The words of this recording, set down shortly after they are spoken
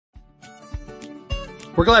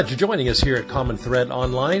We're glad you're joining us here at Common Thread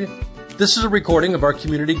Online. This is a recording of our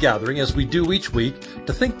community gathering as we do each week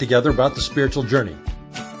to think together about the spiritual journey.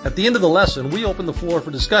 At the end of the lesson, we open the floor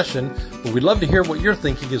for discussion, but we'd love to hear what you're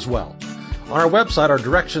thinking as well. On our website are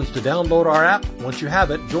directions to download our app. Once you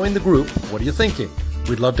have it, join the group. What are you thinking?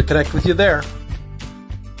 We'd love to connect with you there.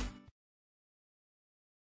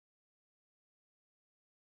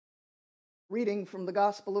 Reading from the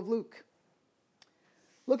Gospel of Luke.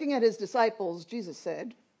 Looking at his disciples, Jesus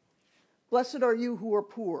said, "Blessed are you who are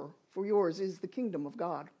poor, for yours is the kingdom of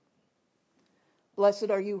God.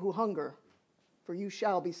 Blessed are you who hunger, for you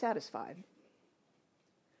shall be satisfied.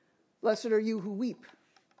 Blessed are you who weep,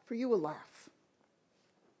 for you will laugh.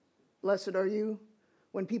 Blessed are you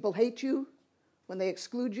when people hate you, when they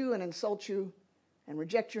exclude you and insult you, and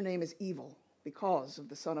reject your name as evil because of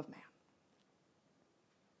the Son of Man."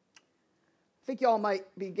 I think y'all might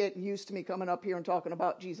be getting used to me coming up here and talking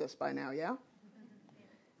about Jesus by now, yeah?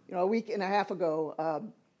 You know, a week and a half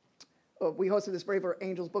ago, we hosted this Braver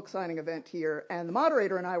Angels book signing event here, and the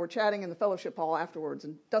moderator and I were chatting in the fellowship hall afterwards,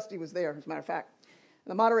 and Dusty was there, as a matter of fact.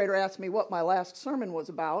 And the moderator asked me what my last sermon was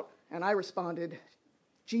about, and I responded,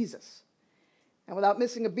 Jesus. And without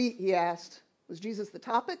missing a beat, he asked, was Jesus the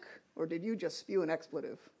topic, or did you just spew an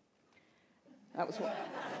expletive? That was what...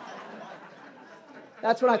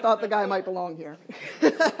 That's when I thought the guy might belong here.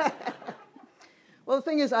 Well, the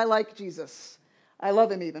thing is, I like Jesus. I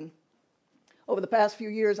love him even. Over the past few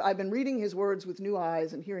years, I've been reading his words with new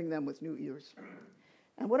eyes and hearing them with new ears.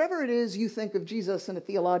 And whatever it is you think of Jesus in a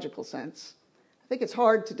theological sense, I think it's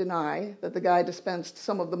hard to deny that the guy dispensed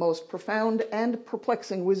some of the most profound and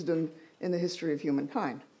perplexing wisdom in the history of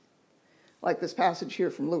humankind, like this passage here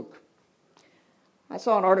from Luke. I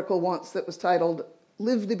saw an article once that was titled,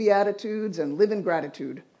 "Live the Beatitudes and Live in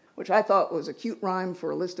Gratitude," which I thought was a cute rhyme for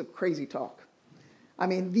a list of crazy talk. I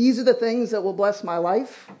mean, these are the things that will bless my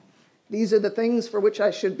life. These are the things for which I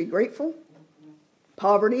should be grateful.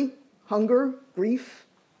 Poverty, hunger, grief,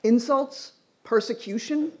 insults,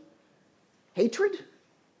 persecution, hatred.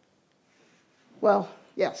 Well,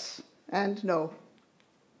 yes, and no,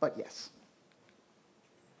 but yes.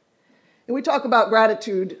 And we talk about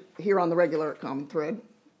gratitude here on the regular Common Thread.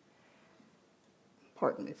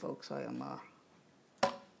 Pardon me, folks, I am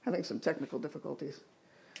having some technical difficulties.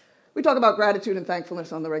 We talk about gratitude and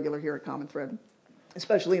thankfulness on the regular here at Common Thread,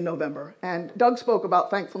 especially in November. And Doug spoke about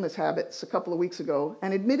thankfulness habits a couple of weeks ago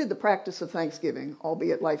and admitted the practice of Thanksgiving,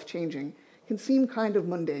 albeit life-changing, can seem kind of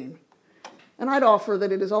mundane. And I'd offer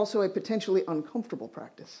that it is also a potentially uncomfortable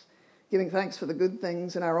practice, giving thanks for the good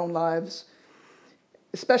things in our own lives,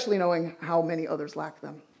 especially knowing how many others lack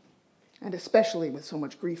them, and especially with so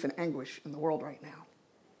much grief and anguish in the world right now.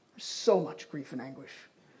 There's so much grief and anguish.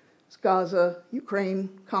 It's Gaza,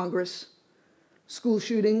 Ukraine, Congress, school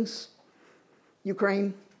shootings,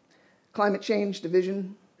 Ukraine, climate change,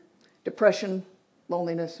 division, depression,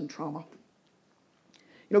 loneliness, and trauma.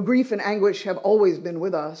 You know, grief and anguish have always been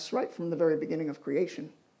with us right from the very beginning of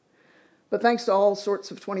creation. But thanks to all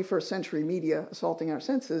sorts of 21st century media assaulting our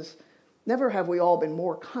senses, never have we all been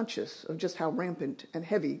more conscious of just how rampant and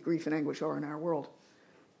heavy grief and anguish are in our world.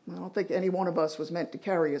 I don't think any one of us was meant to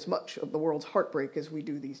carry as much of the world's heartbreak as we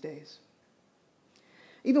do these days.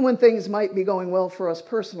 Even when things might be going well for us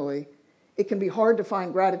personally, it can be hard to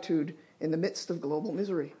find gratitude in the midst of global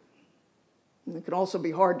misery. And it can also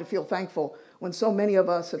be hard to feel thankful when so many of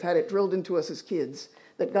us have had it drilled into us as kids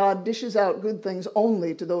that God dishes out good things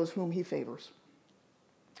only to those whom he favors.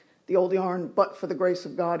 The old yarn, "But for the grace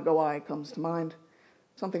of God go I," comes to mind.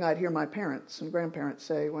 Something I'd hear my parents and grandparents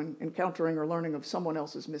say when encountering or learning of someone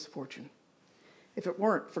else's misfortune. If it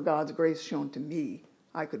weren't for God's grace shown to me,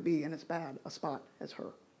 I could be in as bad a spot as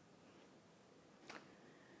her.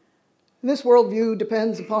 This worldview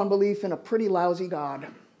depends upon belief in a pretty lousy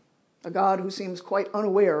God, a God who seems quite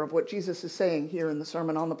unaware of what Jesus is saying here in the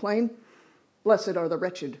Sermon on the Plain. Blessed are the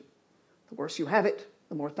wretched. The worse you have it,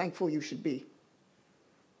 the more thankful you should be.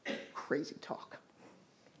 Crazy talk.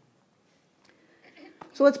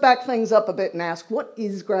 So let's back things up a bit and ask, what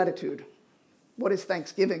is gratitude? What is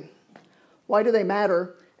thanksgiving? Why do they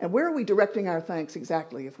matter? And where are we directing our thanks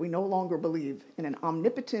exactly if we no longer believe in an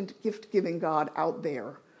omnipotent, gift-giving God out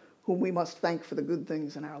there whom we must thank for the good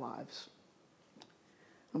things in our lives?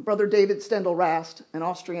 Brother David Stendhal-Rast, an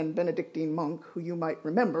Austrian Benedictine monk who you might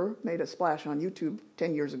remember made a splash on YouTube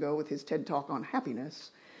 10 years ago with his TED Talk on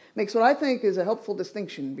happiness, makes what I think is a helpful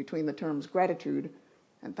distinction between the terms gratitude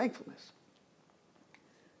and thankfulness.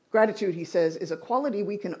 Gratitude, he says, is a quality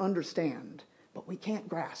we can understand, but we can't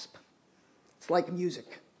grasp. It's like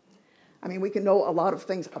music. I mean, we can know a lot of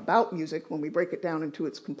things about music when we break it down into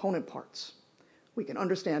its component parts. We can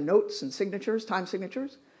understand notes and signatures, time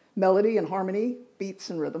signatures, melody and harmony, beats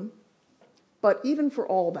and rhythm. But even for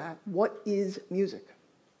all that, what is music?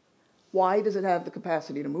 Why does it have the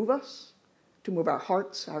capacity to move us, to move our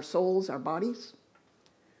hearts, our souls, our bodies?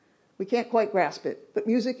 We can't quite grasp it, but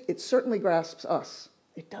music, it certainly grasps us.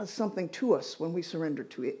 It does something to us when we surrender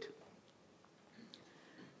to it.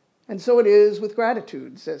 And so it is with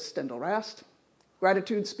gratitude, says Stendhal Rast.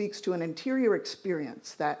 Gratitude speaks to an interior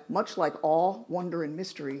experience that, much like awe, wonder, and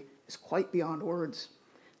mystery, is quite beyond words.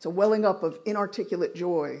 It's a welling up of inarticulate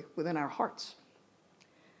joy within our hearts.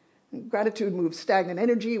 And gratitude moves stagnant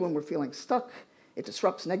energy when we're feeling stuck. It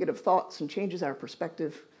disrupts negative thoughts and changes our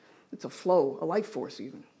perspective. It's a flow, a life force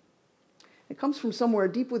even. It comes from somewhere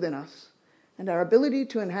deep within us, and our ability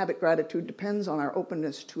to inhabit gratitude depends on our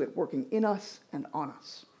openness to it working in us and on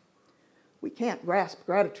us. We can't grasp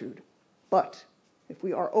gratitude, but if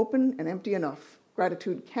we are open and empty enough,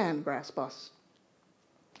 gratitude can grasp us.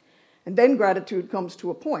 And then gratitude comes to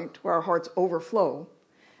a point where our hearts overflow,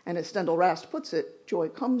 and as Stendhal Rast puts it, joy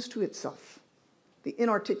comes to itself. The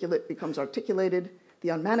inarticulate becomes articulated, the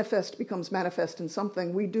unmanifest becomes manifest in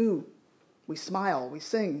something we do. We smile, we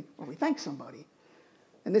sing, or we thank somebody.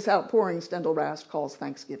 And this outpouring Stendhal Rast calls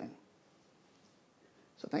thanksgiving.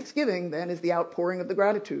 So thanksgiving, then, is the outpouring of the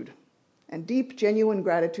gratitude. And deep, genuine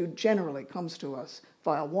gratitude generally comes to us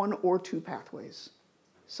via one or two pathways: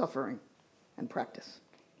 suffering and practice.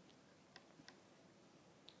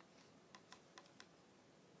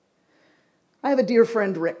 I have a dear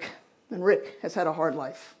friend, Rick, and Rick has had a hard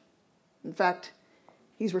life. In fact,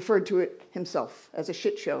 he's referred to it himself as a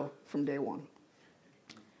shit show from day one.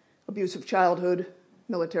 Abusive childhood,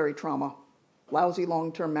 military trauma, lousy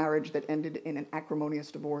long-term marriage that ended in an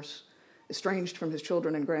acrimonious divorce, estranged from his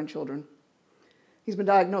children and grandchildren. He's been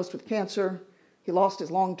diagnosed with cancer. He lost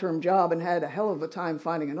his long-term job and had a hell of a time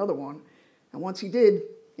finding another one. And once he did,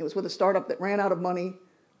 it was with a startup that ran out of money,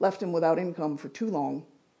 left him without income for too long,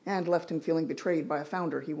 and left him feeling betrayed by a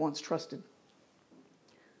founder he once trusted.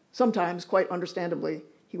 Sometimes, quite understandably,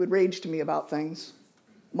 he would rage to me about things,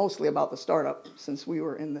 mostly about the startup, since we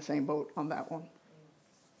were in the same boat on that one.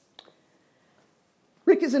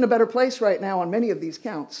 Rick is in a better place right now on many of these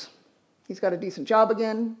counts. He's got a decent job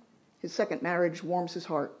again. His second marriage warms his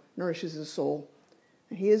heart, nourishes his soul,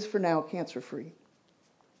 and he is, for now, cancer-free.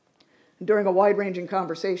 During a wide-ranging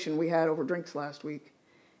conversation we had over drinks last week,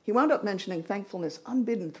 he wound up mentioning thankfulness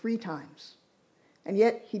unbidden 3 times, and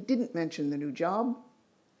yet he didn't mention the new job,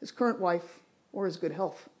 his current wife, or his good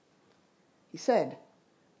health. He said,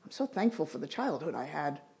 "I'm so thankful for the childhood I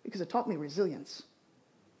had because it taught me resilience.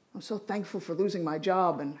 I'm so thankful for losing my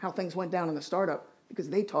job and how things went down in the startup because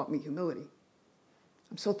they taught me humility.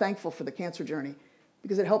 I'm so thankful for the cancer journey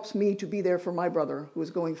because it helps me to be there for my brother who is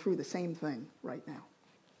going through the same thing right now."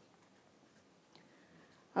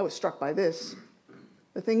 I was struck by this.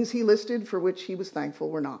 The things he listed for which he was thankful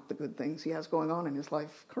were not the good things he has going on in his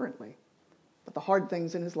life currently, but the hard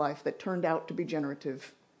things in his life that turned out to be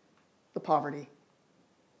generative: the poverty,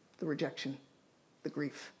 the rejection, the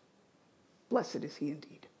grief. Blessed is he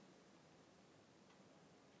indeed.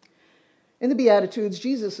 In the Beatitudes,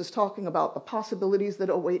 Jesus is talking about the possibilities that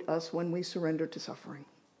await us when we surrender to suffering.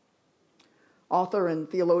 Author and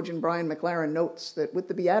theologian Brian McLaren notes that with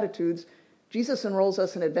the Beatitudes, Jesus enrolls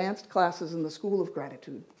us in advanced classes in the school of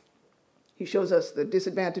gratitude. He shows us the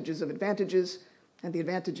disadvantages of advantages and the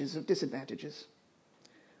advantages of disadvantages.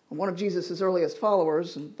 And one of Jesus' earliest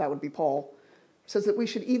followers, and that would be Paul, says that we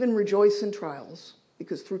should even rejoice in trials,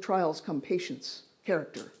 because through trials come patience,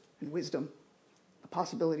 character, and wisdom. The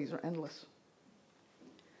possibilities are endless.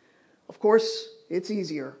 Of course, it's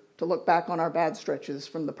easier to look back on our bad stretches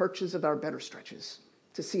from the perches of our better stretches,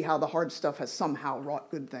 to see how the hard stuff has somehow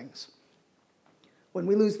wrought good things. When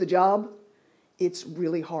we lose the job, it's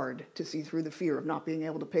really hard to see through the fear of not being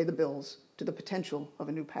able to pay the bills to the potential of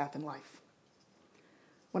a new path in life.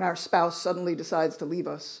 When our spouse suddenly decides to leave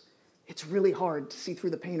us, it's really hard to see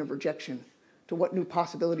through the pain of rejection to what new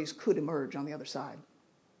possibilities could emerge on the other side.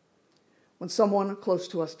 When someone close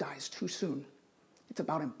to us dies too soon, it's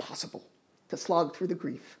about impossible to slog through the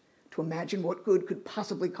grief, to imagine what good could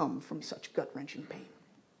possibly come from such gut-wrenching pain.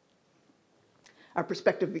 Our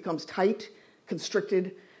perspective becomes tight,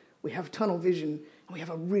 constricted, we have tunnel vision, and we have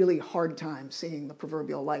a really hard time seeing the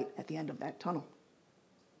proverbial light at the end of that tunnel.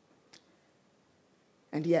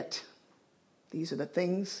 And yet, these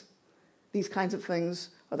kinds of things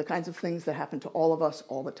are the kinds of things that happen to all of us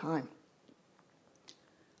all the time.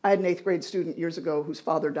 I had an 8th grade student years ago whose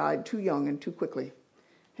father died too young and too quickly.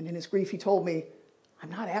 And in his grief, he told me, "I'm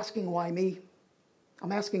not asking why me.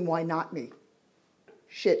 I'm asking why not me.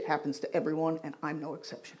 Shit happens to everyone, and I'm no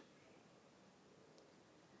exception."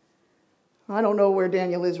 I don't know where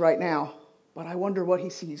Daniel is right now, but I wonder what he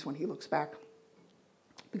sees when he looks back.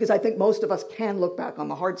 Because I think most of us can look back on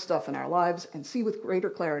the hard stuff in our lives and see with greater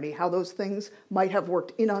clarity how those things might have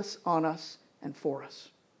worked in us, on us, and for us.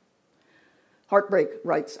 Heartbreak,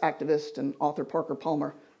 writes activist and author Parker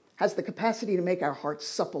Palmer, has the capacity to make our hearts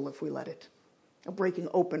supple if we let it. A breaking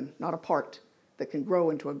open, not apart, that can grow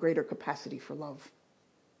into a greater capacity for love.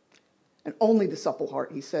 And only the supple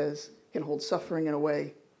heart, he says, can hold suffering in a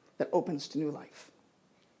way that opens to new life.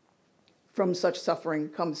 From such suffering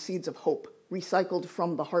come seeds of hope, recycled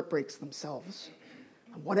from the heartbreaks themselves.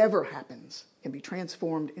 And whatever happens can be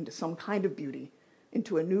transformed into some kind of beauty,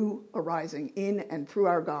 into a new arising in and through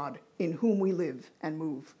our God, in whom we live and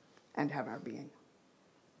move and have our being.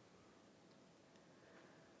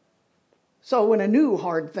 So when a new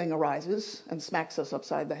hard thing arises and smacks us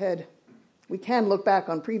upside the head, we can look back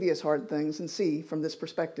on previous hard things and see from this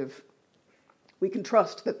perspective. We can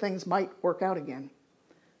trust that things might work out again,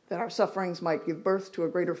 that our sufferings might give birth to a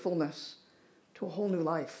greater fullness, to a whole new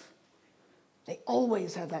life. They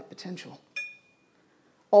always have that potential.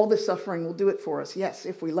 All this suffering will do it for us, yes,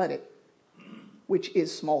 if we let it, which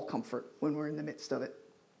is small comfort when we're in the midst of it.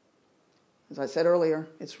 As I said earlier,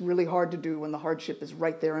 it's really hard to do when the hardship is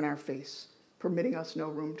right there in our face, permitting us no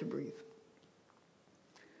room to breathe.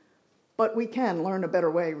 But we can learn a better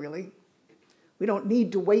way, really. We don't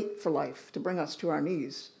need to wait for life to bring us to our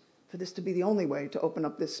knees, for this to be the only way to open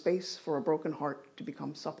up this space for a broken heart to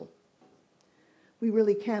become supple. We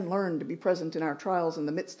really can learn to be present in our trials in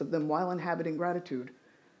the midst of them while inhabiting gratitude,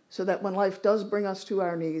 so that when life does bring us to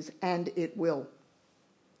our knees, and it will,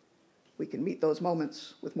 we can meet those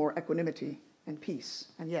moments with more equanimity and peace,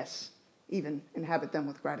 and yes, even inhabit them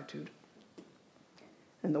with gratitude.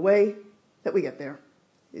 And the way that we get there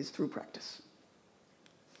is through practice.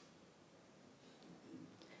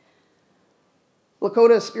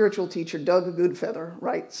 Lakota spiritual teacher Doug Goodfeather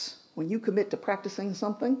writes, "When you commit to practicing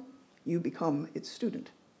something, you become its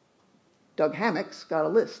student." Doug Hammock's got a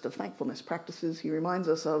list of thankfulness practices he reminds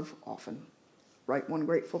us of often. Write one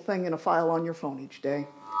grateful thing in a file on your phone each day.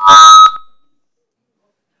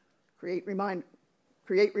 Create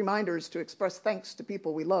reminders to express thanks to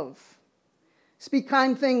people we love. Speak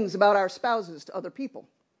kind things about our spouses to other people.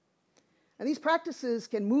 And these practices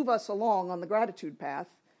can move us along on the gratitude path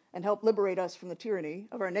and help liberate us from the tyranny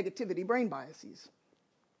of our negativity brain biases.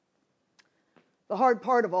 The hard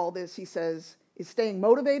part of all this, he says, is staying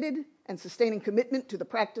motivated and sustaining commitment to the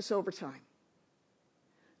practice over time.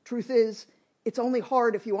 Truth is, it's only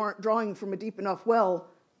hard if you aren't drawing from a deep enough well,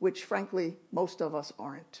 which, frankly, most of us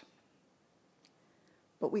aren't.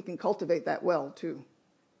 But we can cultivate that well, too.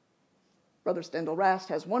 Brother Stendhal Rast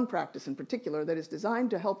has one practice in particular that is designed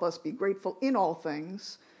to help us be grateful in all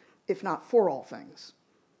things, if not for all things.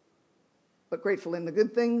 But grateful in the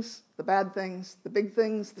good things, the bad things, the big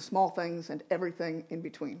things, the small things, and everything in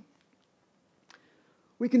between.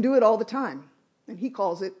 We can do it all the time, and he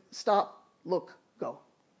calls it stop, look, go,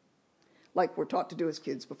 like we're taught to do as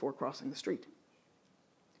kids before crossing the street.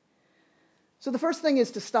 So the first thing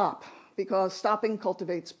is to stop, because stopping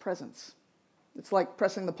cultivates presence. It's like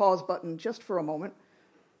pressing the pause button just for a moment,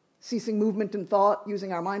 ceasing movement and thought,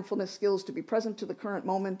 using our mindfulness skills to be present to the current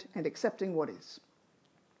moment and accepting what is.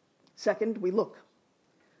 Second, we look.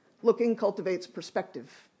 Looking cultivates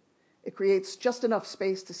perspective. It creates just enough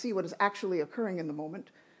space to see what is actually occurring in the moment,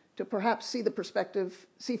 to perhaps see from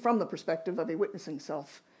the perspective of a witnessing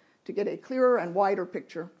self, to get a clearer and wider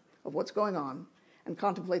picture of what's going on and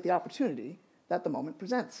contemplate the opportunity that the moment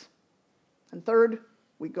presents. And third,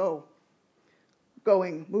 we go.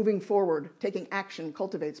 Going, moving forward, taking action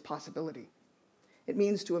cultivates possibility. It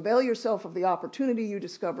means to avail yourself of the opportunity you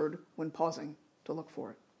discovered when pausing to look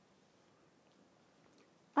for it.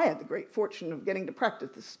 I had the great fortune of getting to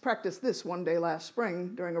practice this one day last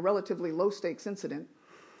spring during a relatively low-stakes incident,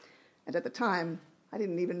 and at the time, I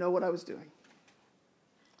didn't even know what I was doing.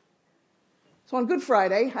 So on Good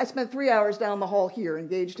Friday, I spent 3 hours down the hall here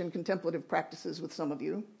engaged in contemplative practices with some of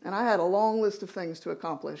you, and I had a long list of things to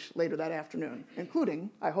accomplish later that afternoon, including,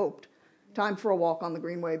 I hoped, time for a walk on the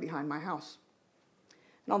greenway behind my house.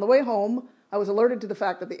 And on the way home, I was alerted to the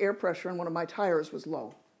fact that the air pressure in one of my tires was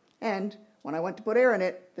low, and when I went to put air in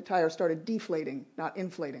it, the tire started deflating, not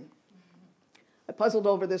inflating. I puzzled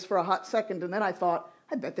over this for a hot second, and then I thought,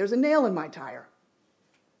 I bet there's a nail in my tire.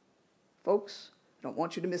 Folks, I don't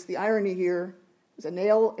want you to miss the irony here. There's a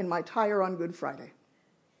nail in my tire on Good Friday.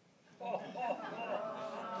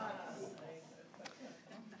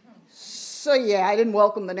 So yeah, I didn't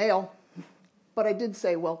welcome the nail, but I did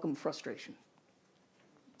say welcome frustration.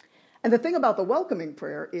 And the thing about the welcoming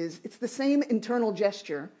prayer is it's the same internal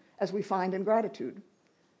gesture as we find in gratitude.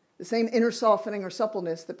 The same inner softening or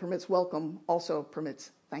suppleness that permits welcome also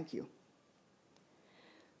permits thank you.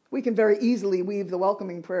 We can very easily weave the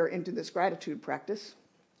welcoming prayer into this gratitude practice.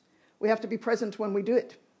 We have to be present when we do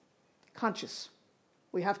it, conscious.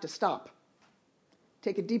 We have to stop,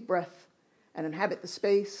 take a deep breath, and inhabit the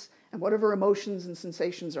space and whatever emotions and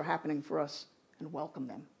sensations are happening for us, and welcome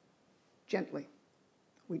them gently.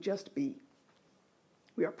 We just be.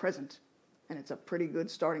 We are present, and it's a pretty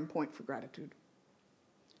good starting point for gratitude.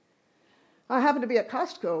 I happened to be at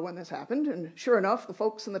Costco when this happened, and sure enough, the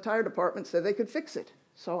folks in the tire department said they could fix it,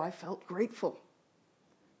 so I felt grateful.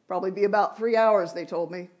 Probably be about 3 hours, they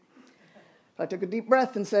told me. I took a deep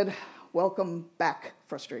breath and said, "Welcome back,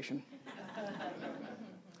 frustration."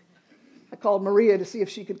 I called Maria to see if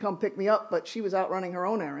she could come pick me up, but she was out running her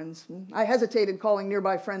own errands. I hesitated calling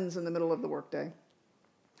nearby friends in the middle of the workday.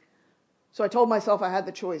 So I told myself I had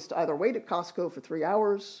the choice to either wait at Costco for 3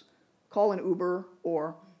 hours, call an Uber,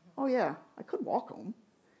 or, oh yeah, I could walk home.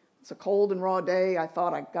 It's a cold and raw day. I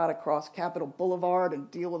thought I got across Capitol Boulevard and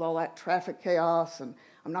deal with all that traffic chaos, and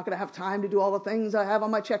I'm not going to have time to do all the things I have on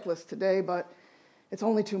my checklist today, but it's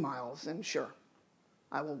only 2 miles, and sure,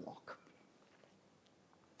 I will walk.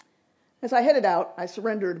 As I headed out, I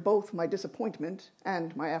surrendered both my disappointment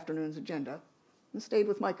and my afternoon's agenda and stayed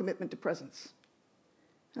with my commitment to presence.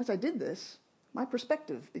 As I did this, my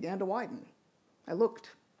perspective began to widen. I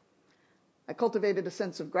looked. I cultivated a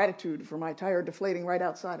sense of gratitude for my tire deflating right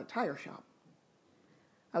outside a tire shop.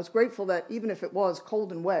 I was grateful that even if it was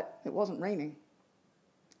cold and wet, it wasn't raining.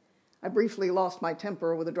 I briefly lost my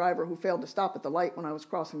temper with a driver who failed to stop at the light when I was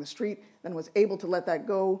crossing the street, then was able to let that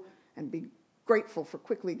go and be grateful for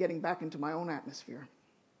quickly getting back into my own atmosphere.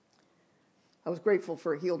 I was grateful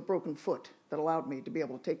for a healed broken foot that allowed me to be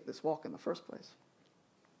able to take this walk in the first place.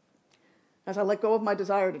 As I let go of my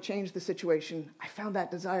desire to change the situation, I found that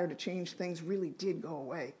desire to change things really did go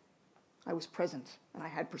away. I was present and I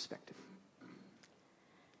had perspective.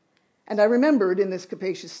 And I remembered in this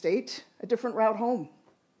capacious state a different route home,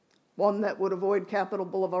 one that would avoid Capitol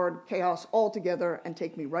Boulevard chaos altogether and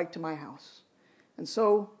take me right to my house. And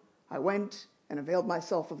so I went and availed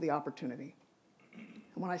myself of the opportunity.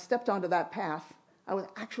 And when I stepped onto that path, I was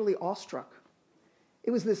actually awestruck. It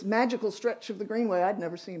was this magical stretch of the greenway I'd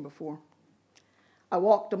never seen before. I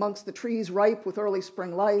walked amongst the trees ripe with early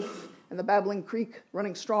spring life and the babbling creek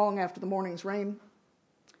running strong after the morning's rain.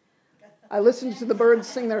 I listened to the birds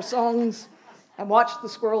sing their songs and watched the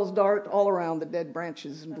squirrels dart all around the dead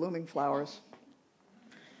branches and blooming flowers.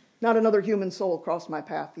 Not another human soul crossed my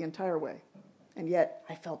path the entire way. And yet,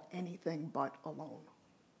 I felt anything but alone.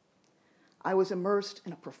 I was immersed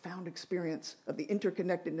in a profound experience of the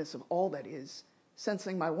interconnectedness of all that is,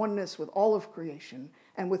 sensing my oneness with all of creation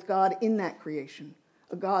and with God in that creation,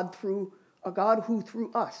 a God who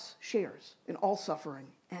through us shares in all suffering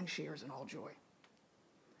and shares in all joy.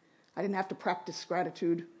 I didn't have to practice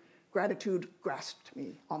gratitude. Gratitude grasped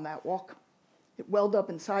me on that walk. It welled up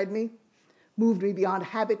inside me, moved me beyond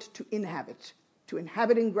habit to inhabit, to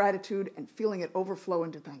inhabiting gratitude and feeling it overflow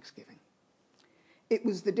into thanksgiving. It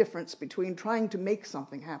was the difference between trying to make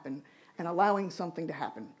something happen and allowing something to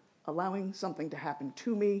happen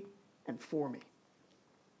to me and for me.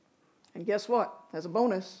 And guess what? As a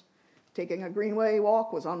bonus, taking a greenway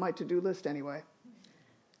walk was on my to-do list anyway.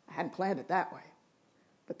 I hadn't planned it that way,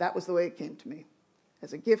 but that was the way it came to me,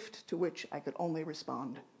 as a gift to which I could only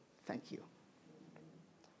respond, thank you.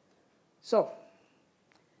 So,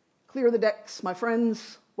 clear the decks, my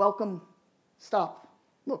friends. Welcome, stop,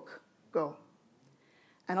 look, go.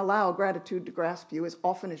 And allow gratitude to grasp you as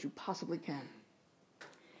often as you possibly can.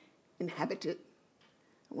 Inhabit it.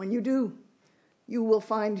 When you do, you will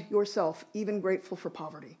find yourself even grateful for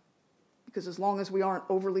poverty. Because as long as we aren't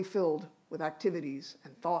overly filled with activities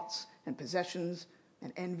and thoughts and possessions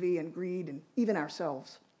and envy and greed and even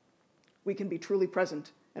ourselves, we can be truly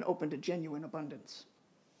present and open to genuine abundance.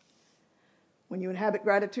 When you inhabit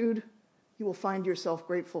gratitude, you will find yourself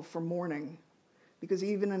grateful for mourning, because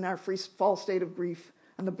even in our free fall state of grief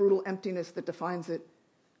and the brutal emptiness that defines it,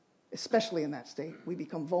 especially in that state, we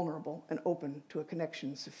become vulnerable and open to a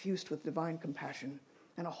connection suffused with divine compassion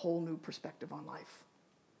and a whole new perspective on life.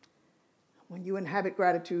 When you inhabit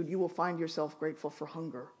gratitude, you will find yourself grateful for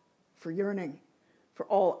hunger, for yearning, for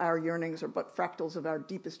all our yearnings are but fractals of our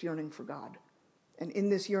deepest yearning for God. And in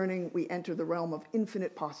this yearning, we enter the realm of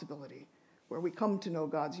infinite possibility, where we come to know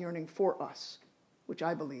God's yearning for us, which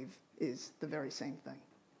I believe is the very same thing.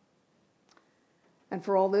 And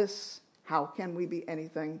for all this, how can we be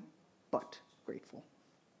anything but grateful?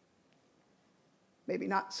 Maybe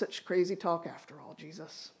not such crazy talk after all,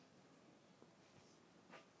 Jesus.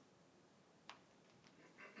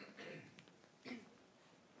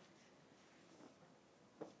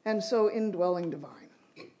 and so indwelling divine.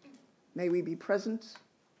 May we be present.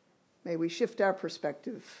 May we shift our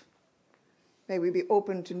perspective. May we be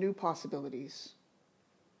open to new possibilities.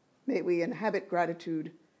 May we inhabit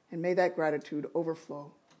gratitude, and may that gratitude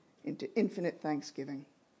overflow into infinite thanksgiving.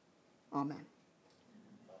 Amen.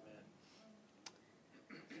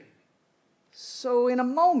 So in a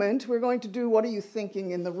moment, we're going to do What Are You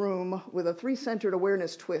Thinking in the Room with a three-centered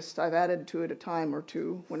awareness twist I've added to it a time or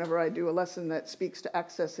two whenever I do a lesson that speaks to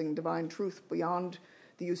accessing divine truth beyond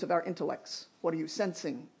the use of our intellects. What are you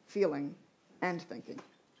sensing, feeling, and thinking?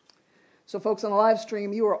 So folks on the live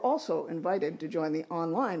stream, you are also invited to join the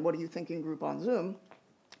online What Are You Thinking group on Zoom.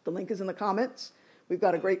 The link is in the comments. We've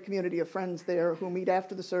got a great community of friends there who meet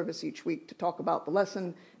after the service each week to talk about the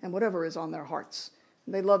lesson and whatever is on their hearts.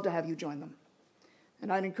 And they'd love to have you join them.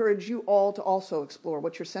 And I'd encourage you all to also explore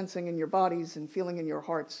what you're sensing in your bodies and feeling in your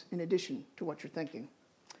hearts in addition to what you're thinking.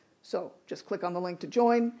 So just click on the link to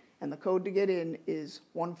join, and the code to get in is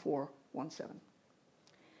 1417.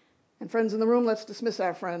 And friends in the room, let's dismiss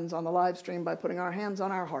our friends on the live stream by putting our hands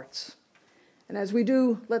on our hearts. And as we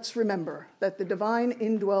do, let's remember that the divine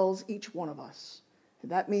indwells each one of us. And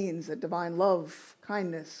that means that divine love,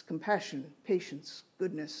 kindness, compassion, patience,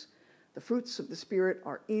 goodness, the fruits of the Spirit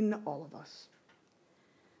are in all of us.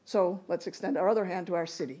 So let's extend our other hand to our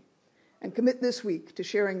city and commit this week to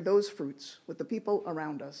sharing those fruits with the people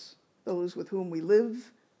around us, those with whom we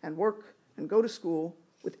live and work and go to school,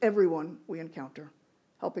 with everyone we encounter,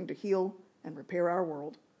 helping to heal and repair our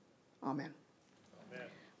world. Amen. Amen.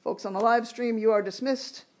 Folks on the live stream, you are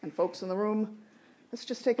dismissed, and folks in the room, let's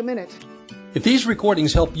just take a minute. If these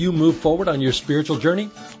recordings help you move forward on your spiritual journey,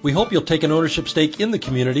 we hope you'll take an ownership stake in the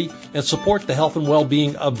community and support the health and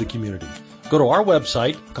well-being of the community. Go to our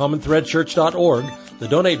website, commonthreadchurch.org. The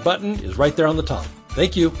donate button is right there on the top.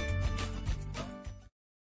 Thank you.